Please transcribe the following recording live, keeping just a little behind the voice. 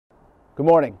Good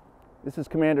morning. This is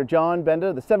Commander John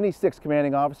Benda, the 76th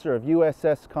Commanding Officer of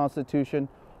USS Constitution,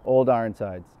 Old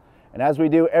Ironsides. And as we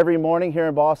do every morning here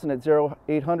in Boston at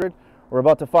 0800, we're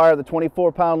about to fire the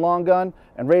 24-pound long gun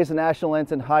and raise the national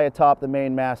ensign high atop the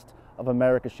main mast of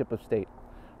America's ship of state.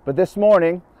 But this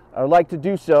morning, I would like to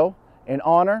do so in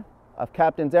honor of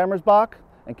Captains Amersbach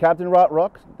and Captain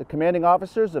Rotrock, the commanding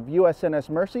officers of USNS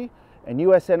Mercy and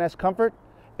USNS Comfort,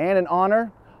 and in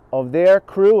honor of their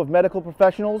crew of medical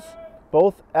professionals,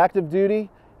 both active duty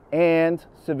and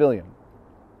civilian.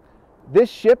 This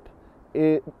ship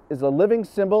is a living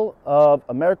symbol of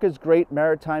America's great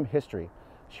maritime history.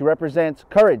 She represents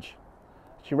courage,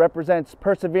 she represents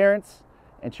perseverance,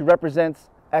 and she represents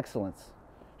excellence.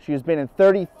 She has been in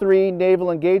 33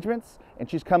 naval engagements, and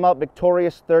she's come out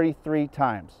victorious 33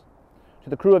 times. To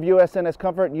the crew of USNS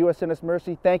Comfort and USNS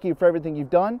Mercy, thank you for everything you've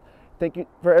done. Thank you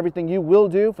for everything you will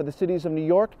do for the cities of New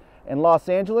York and Los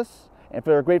Angeles, and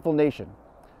for a grateful nation.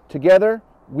 Together,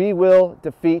 we will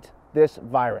defeat this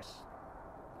virus.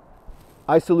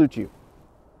 I salute you.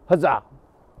 Huzzah!